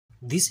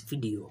This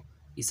video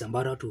is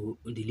about how to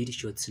delete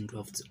shorts and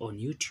drafts on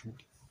YouTube.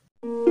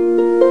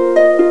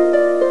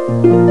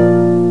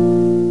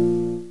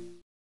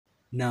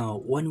 Now,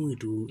 one way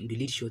to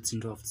delete shorts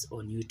and drafts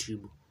on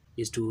YouTube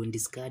is to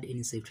discard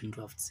any saved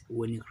drafts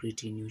when you're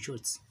creating new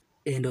shorts.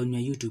 And on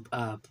your YouTube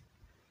app,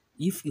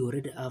 if you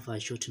already have a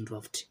short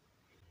draft,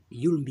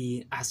 you'll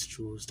be asked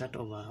to start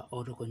over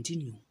or to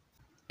continue.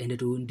 And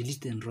to delete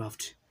the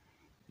draft,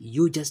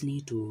 you just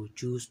need to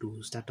choose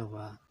to start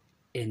over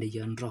and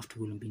your draft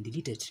will be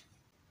deleted.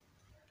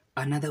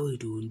 Another way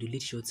to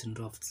delete shorts and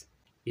drafts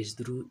is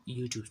through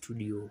YouTube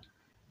Studio,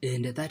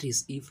 and that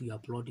is if you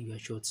upload your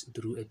shorts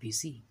through a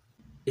PC.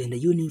 And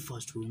you need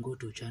first to go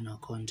to channel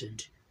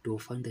content to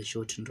find the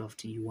short and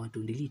draft you want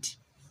to delete.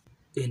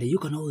 And you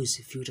can always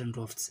filter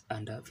drafts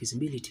under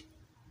visibility.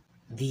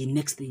 The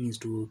next thing is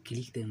to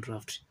click the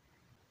draft,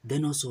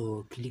 then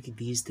also click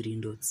these three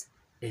dots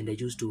and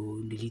choose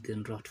to delete the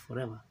draft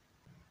forever.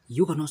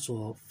 You can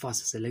also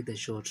first select the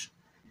short,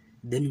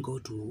 then go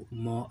to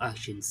more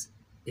actions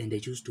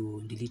and choose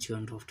to delete your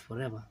draft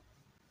forever.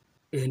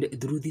 And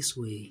through this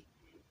way,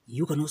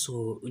 you can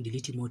also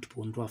delete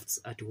multiple drafts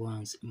at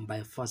once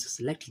by first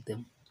selecting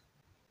them.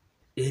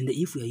 And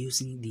if you are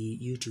using the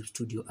YouTube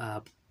Studio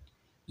app,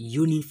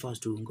 you need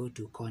first to go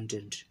to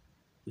content,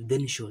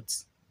 then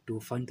shorts to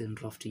find the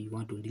draft you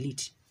want to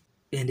delete.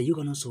 And you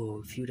can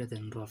also filter the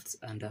drafts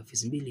under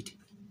visibility.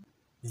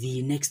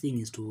 The next thing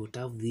is to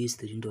tap these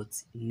three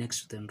dots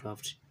next to the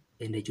draft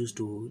and choose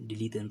to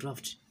delete the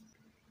draft.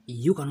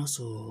 You can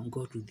also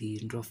go to the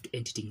draft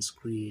editing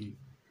screen,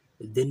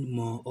 then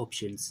more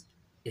options,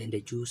 and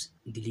choose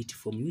delete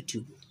from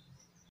YouTube.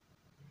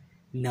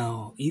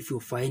 Now, if you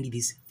find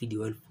this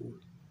video helpful,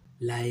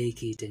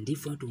 like it, and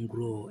if you want to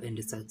grow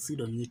and succeed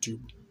on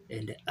YouTube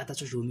and other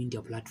social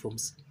media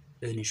platforms,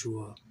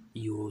 ensure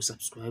you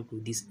subscribe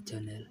to this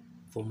channel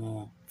for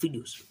more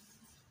videos.